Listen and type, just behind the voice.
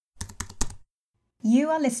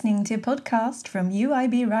You are listening to a podcast from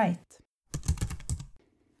UIB Right.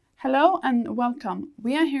 Hello and welcome.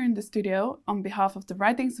 We are here in the studio on behalf of the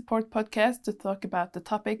Writing Support Podcast to talk about the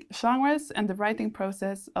topic genres and the writing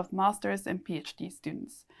process of master's and PhD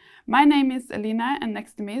students. My name is Elina and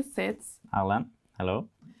next to me sits Alan, hello.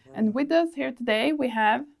 And with us here today we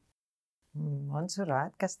have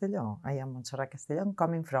Montserrat Castelló. I am Montserrat Castelló. I'm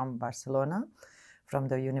coming from Barcelona, from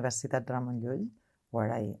the Universitat Ramon Llull,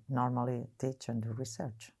 where I normally teach and do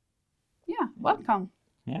research. Yeah, welcome.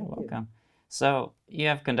 Yeah, welcome. So you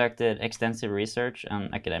have conducted extensive research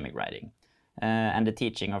on academic writing and the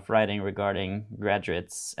teaching of writing regarding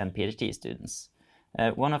graduates and PhD students.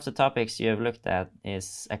 One of the topics you have looked at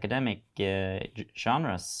is academic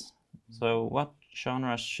genres. So what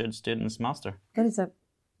genres should students master? There is a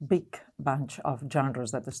big bunch of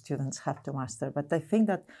genres that the students have to master, but I think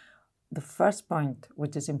that the first point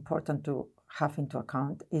which is important to have into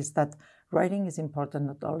account is that writing is important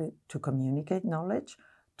not only to communicate knowledge,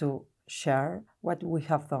 to share what we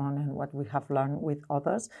have done and what we have learned with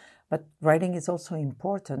others, but writing is also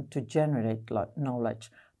important to generate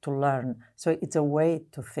knowledge, to learn. So it's a way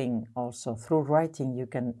to think also. Through writing, you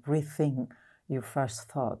can rethink your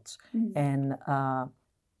first thoughts. Mm-hmm. And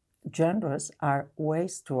genres are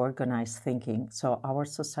ways to organize thinking. So our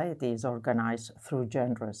society is organized through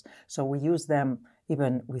genres. So we use them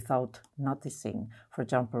even without noticing. For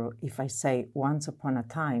example, if I say once upon a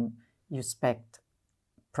time, you expect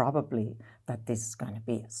probably that this is going to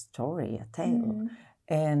be a story, a tale. Mm-hmm.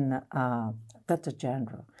 And that's a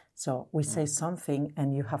genre. So we say something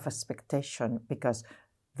and you have expectation because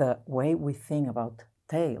the way we think about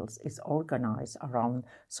tales is organized around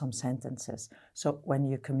some sentences. So when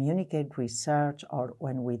you communicate research or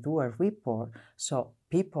when we do a report, so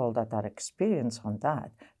people that are experienced on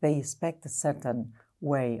that, they expect a certain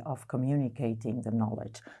way of communicating the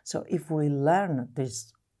knowledge. So if we learn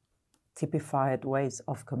these typified ways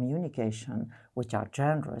of communication, which are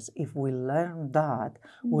genres, if we learn that,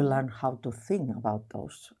 we learn how to think about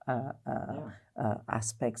those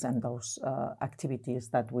aspects and those activities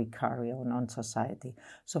that we carry on society.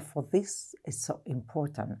 So for this, it's so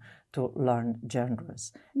important to learn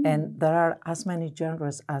genres. And there are as many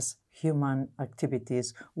genres as human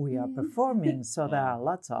activities we are performing, so there are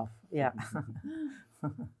lots of,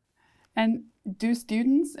 And do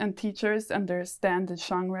students and teachers understand the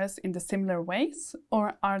genres in the similar ways,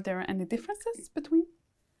 or are there any differences between?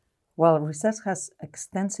 Well, research has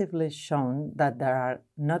extensively shown that there are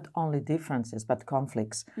not only differences, but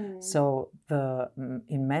conflicts. So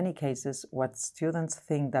in many cases, what students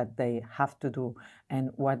think that they have to do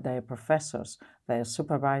and what their professors, their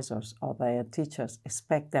supervisors, or their teachers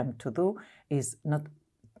expect them to do is not,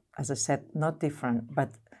 as I said, not different, but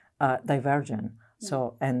divergent.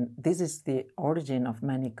 So, and this is the origin of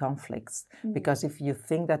many conflicts, because if you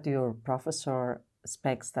think that your professor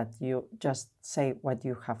expects that you just say what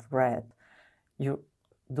you have read, you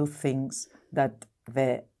do things that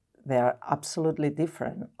they are absolutely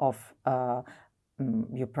different of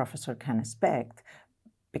your professor can expect.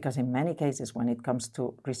 Because in many cases, when it comes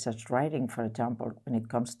to research writing, for example, when it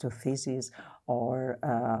comes to theses or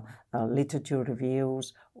literature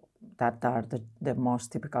reviews, that are the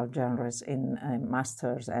most typical genres in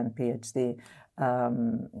master's and PhD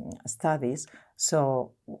studies.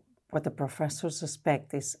 So what the professors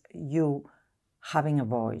expect is you having a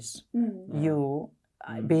voice, you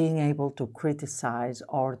being able to criticize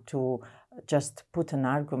or to just put an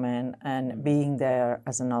argument and being there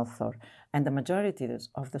as an author. And the majority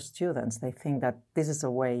of the students, they think that this is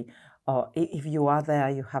a way, if you are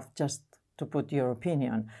there, you have just to put your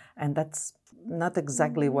opinion. And that's not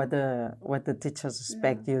exactly what the teachers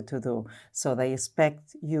expect you to do. So they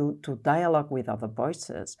expect you to dialogue with other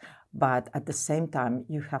voices, but at the same time,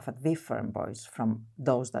 you have a different voice from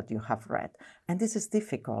those that you have read. And this is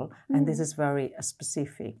difficult, and this is very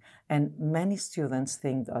specific. And many students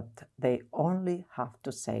think that they only have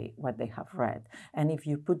to say what they have read. And if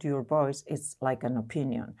you put your voice, it's like an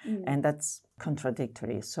opinion, and that's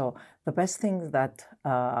contradictory. So the best thing that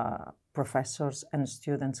professors and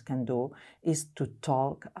students can do is to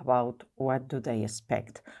talk about what do they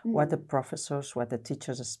expect, what the professors, what the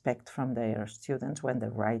teachers expect from their students when they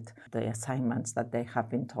write the assignments that they have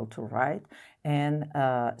been told to write. And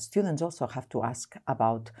students also have to ask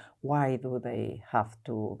about why do they have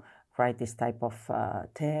to write this type of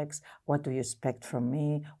text, what do you expect from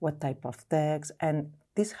me, what type of text, and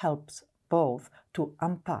this helps both to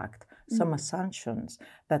unpack some assumptions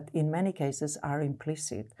that in many cases are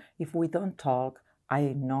implicit. If we don't talk,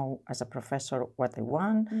 I know as a professor what I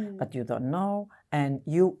want, but you don't know, and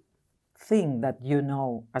you think that you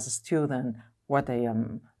know as a student what I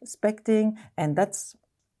am expecting, and that's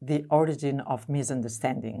the origin of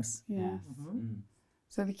misunderstandings. Yes.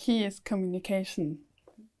 So the key is communication.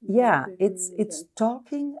 Yeah, it's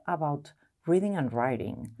talking about reading and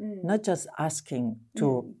writing, not just asking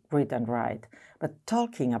to read and write, but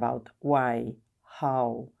talking about why,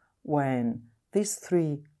 how, when. These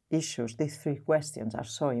three issues, these three questions are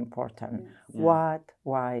so important. What,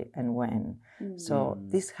 why, and when. So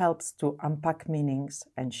this helps to unpack meanings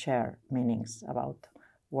and share meanings about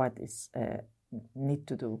what is need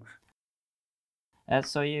to do.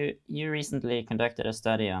 So you recently conducted a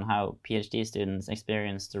study on how PhD students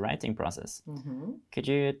experience the writing process. Could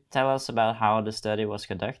you tell us about how the study was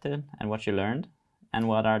conducted and what you learned? And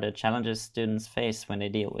what are the challenges students face when they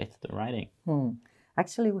deal with the writing?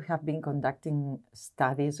 Actually, we have been conducting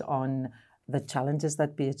studies on the challenges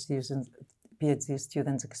that PhD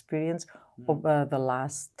students experience over the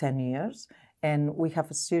last 10 years. And we have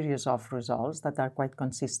a series of results that are quite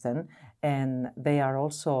consistent, and they are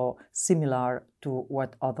also similar to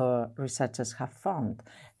what other researchers have found.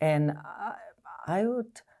 And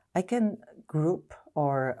I can group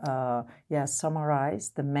or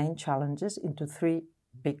summarize the main challenges into three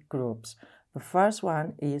big groups. The first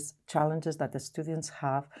one is challenges that the students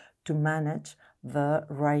have to manage the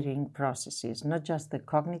writing processes, not just the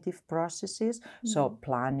cognitive processes, so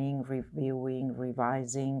planning, reviewing,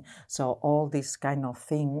 revising, so all these kind of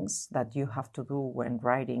things that you have to do when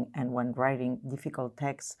writing, and when writing difficult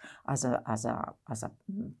texts as a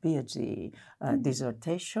PhD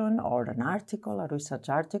dissertation or an article, a research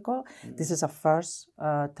article. This is a first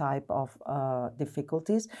type of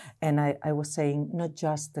difficulties, and I was saying not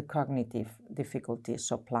just the cognitive difficulties,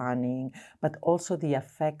 so planning, but also the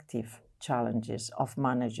affective challenges of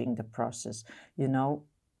managing the process,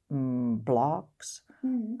 blocks,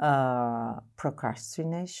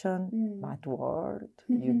 procrastination, bad word,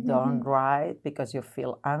 you don't write because you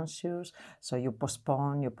feel anxious, so you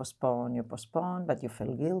postpone, but you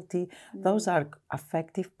feel guilty. Those are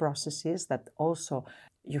affective processes that also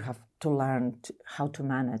you have to learn how to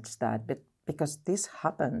manage that, but because this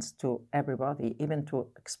happens to everybody, even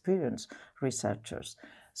to experienced researchers.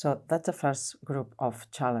 So that's the first group of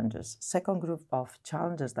challenges. Second group of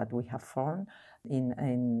challenges that we have found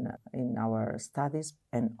in our studies,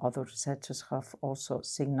 and other researchers have also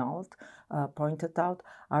signaled, pointed out,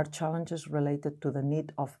 are challenges related to the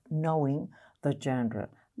need of knowing the genre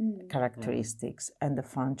characteristics and the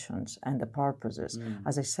functions and the purposes.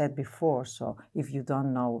 As I said before, so if you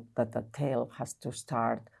don't know that the tale has to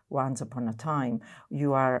start once upon a time,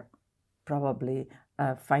 you are probably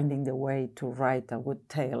finding the way to write a good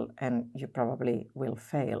tale, and you probably will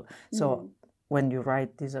fail. So when you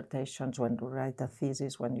write dissertations, when you write a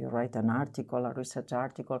thesis, when you write an article, a research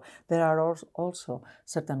article, there are also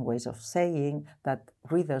certain ways of saying that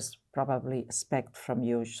readers probably expect from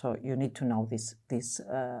you. So you need to know these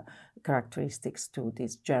characteristics too,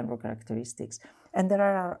 these genre characteristics. And there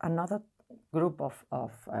are another group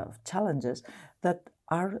of challenges that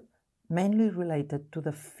are mainly related to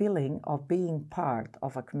the feeling of being part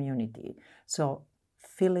of a community. So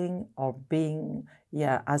feeling or being,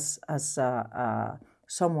 as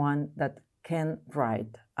someone that can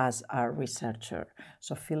write as a researcher.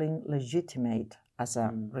 So feeling legitimate as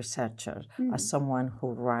a researcher, as someone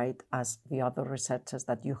who write as the other researchers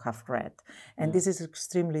that you have read. And this is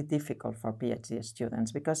extremely difficult for PhD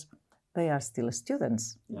students because they are still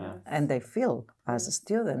students and they feel as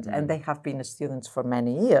students, and they have been students for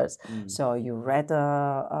many years. So you read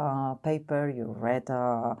a paper, you read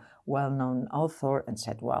a well-known author and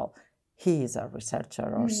said, well, he is a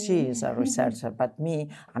researcher or she is a researcher, but me,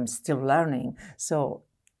 I'm still learning. So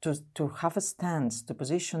to have a stance, to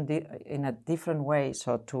position in a different way,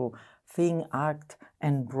 so to think, act,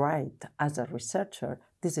 and write as a researcher,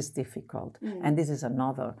 this is difficult. And this is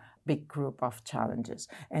another big group of challenges.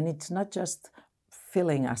 And it's not just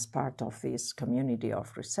feeling as part of this community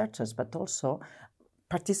of researchers, but also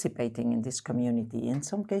participating in this community, in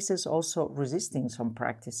some cases also resisting some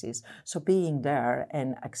practices. So being there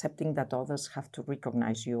and accepting that others have to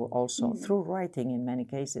recognize you also through writing in many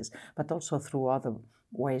cases, but also through other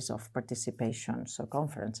ways of participation. So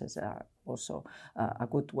conferences are also a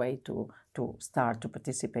good way to start to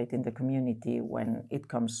participate in the community when it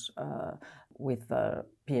comes with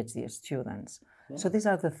PhD students. Yeah. So these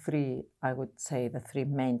are the three, I would say, the three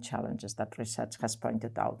main challenges that research has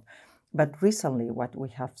pointed out. But recently what we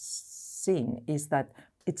have seen is that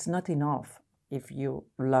it's not enough if you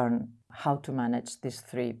learn how to manage these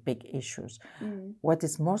three big issues. What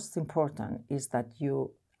is most important is that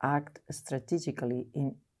you act strategically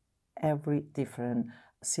in every different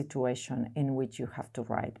situation in which you have to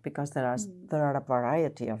write, because there are a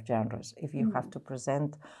variety of genres. If you have to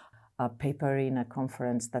present a paper in a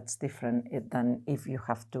conference, that's different than if you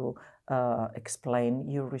have to explain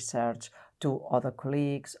your research to other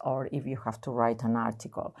colleagues, or if you have to write an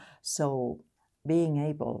article. So being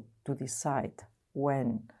able to decide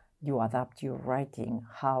when you adapt your writing,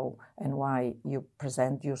 how and why you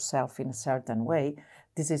present yourself in a certain way,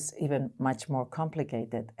 this is even much more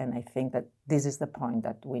complicated. And I think that this is the point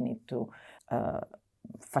that we need to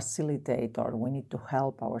facilitate, or we need to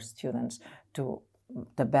help our students to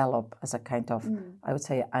develop as a kind of, I would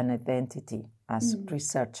say, an identity as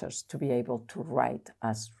researchers, to be able to write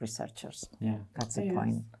as researchers. Yeah, that's the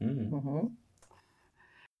point.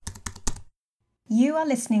 You are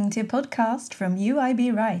listening to a podcast from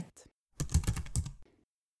UIB Right.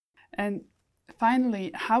 And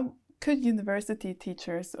finally, how could university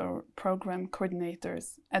teachers or program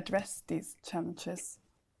coordinators address these challenges?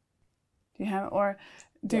 Do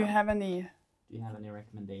you have any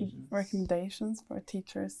recommendations for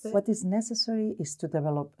teachers? What is necessary is to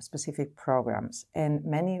develop specific programs, and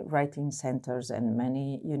many writing centers and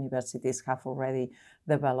many universities have already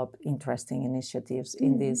developed interesting initiatives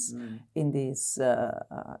in this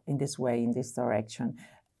way, in this direction.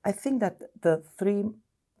 I think that the three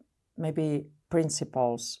maybe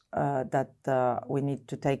principles that we need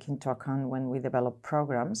to take into account when we develop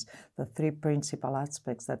programs, the three principal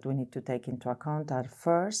aspects that we need to take into account are: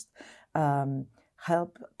 first,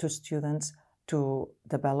 help to students to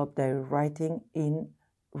develop their writing in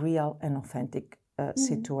real and authentic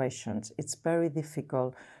situations. It's very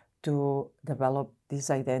difficult to develop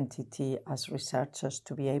this identity as researchers,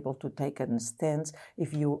 to be able to take a stance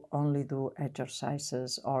if you only do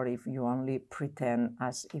exercises, or if you only pretend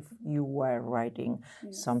as if you were writing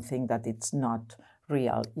something that it's not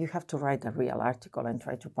real. You have to write a real article and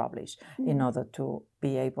try to publish in order to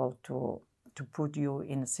be able to put you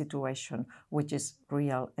in a situation which is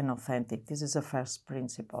real and authentic. This is the first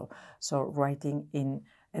principle. So writing in,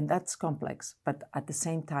 and that's complex, but at the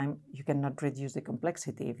same time, you cannot reduce the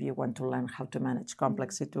complexity if you want to learn how to manage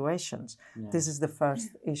complex situations. This is the first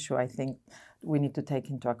issue I think we need to take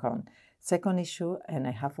into account. Second issue, and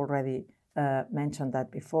I have already mentioned that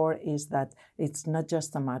before, is that it's not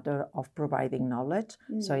just a matter of providing knowledge.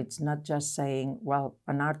 So it's not just saying, well,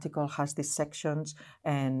 an article has these sections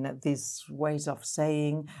and these ways of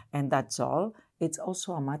saying, and that's all. It's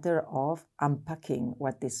also a matter of unpacking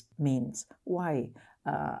what this means, why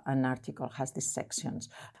an article has these sections,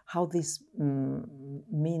 how this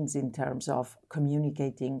means in terms of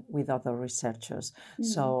communicating with other researchers.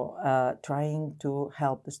 So trying to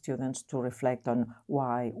help the students to reflect on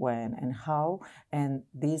why, when, and how. And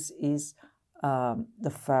this is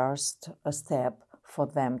the first step for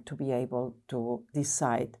them to be able to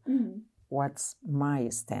decide what's my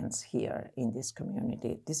stance here in this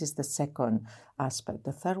community. This is the second aspect.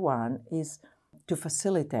 The third one is to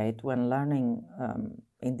facilitate, when learning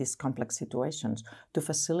in these complex situations, to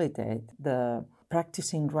facilitate the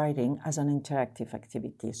practicing writing as an interactive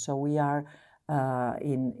activity. So we are,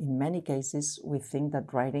 in many cases, we think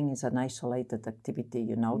that writing is an isolated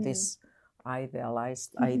activity, this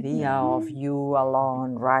idealized idea of you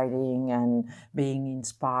alone writing and being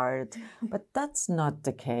inspired. But that's not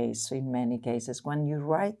the case in many cases. When you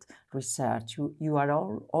write research, you are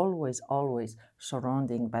always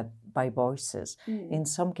surrounded by voices. In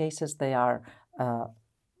some cases, they are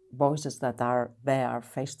voices that are there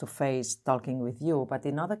face-to-face talking with you, but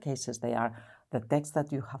in other cases, they are the text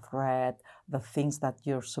that you have read, the things that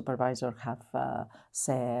your supervisor have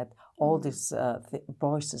said, all these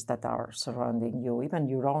voices that are surrounding you, even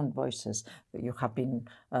your own voices. You have been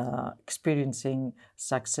experiencing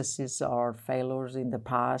successes or failures in the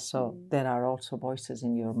past, so there are also voices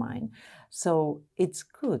in your mind. So it's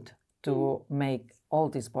good to make all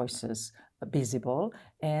these voices visible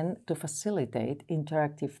and to facilitate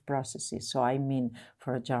interactive processes. So I mean,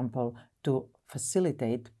 for example, to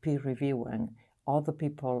facilitate peer reviewing, other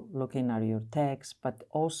people looking at your text, but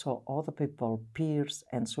also other people, peers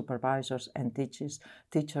and supervisors and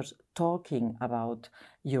teachers talking about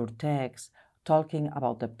your text, talking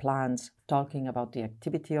about the plans, talking about the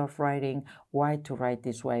activity of writing, why to write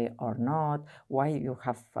this way or not, why you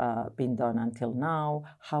have been done until now,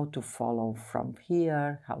 how to follow from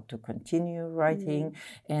here, how to continue writing,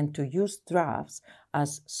 and to use drafts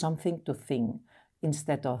as something to think,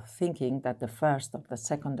 instead of thinking that the first or the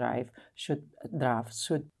second draft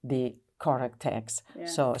should be correct text.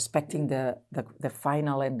 So expecting the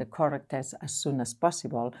final and the correct text as soon as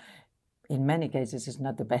possible, in many cases, is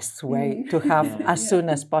not the best way to have as soon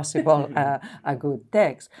as possible a good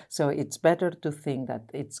text. So it's better to think that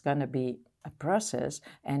it's going to be a process,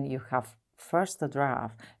 and you have first a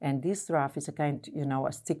draft, and this draft is a kind,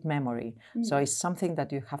 a stick memory. So it's something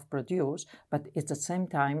that you have produced, but it's at the same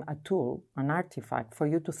time a tool, an artifact for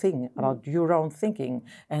you to think about your own thinking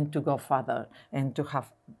and to go further and to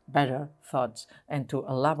have better thoughts and to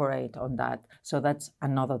elaborate on that. So that's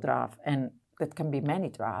another draft. And that can be many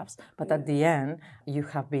drafts, but at the end, you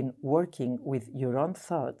have been working with your own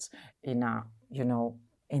thoughts in a,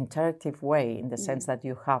 interactive way, in the sense that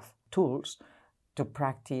you have tools to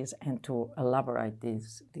practice and to elaborate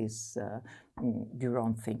this your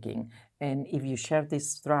own thinking. And if you share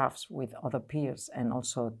these drafts with other peers and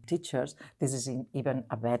also teachers, this is in even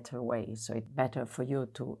a better way. So it's better for you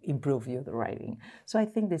to improve your writing. So I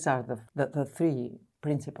think these are the three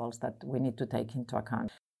principles that we need to take into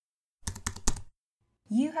account.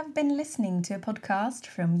 You have been listening to a podcast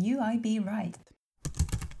from UIB Write.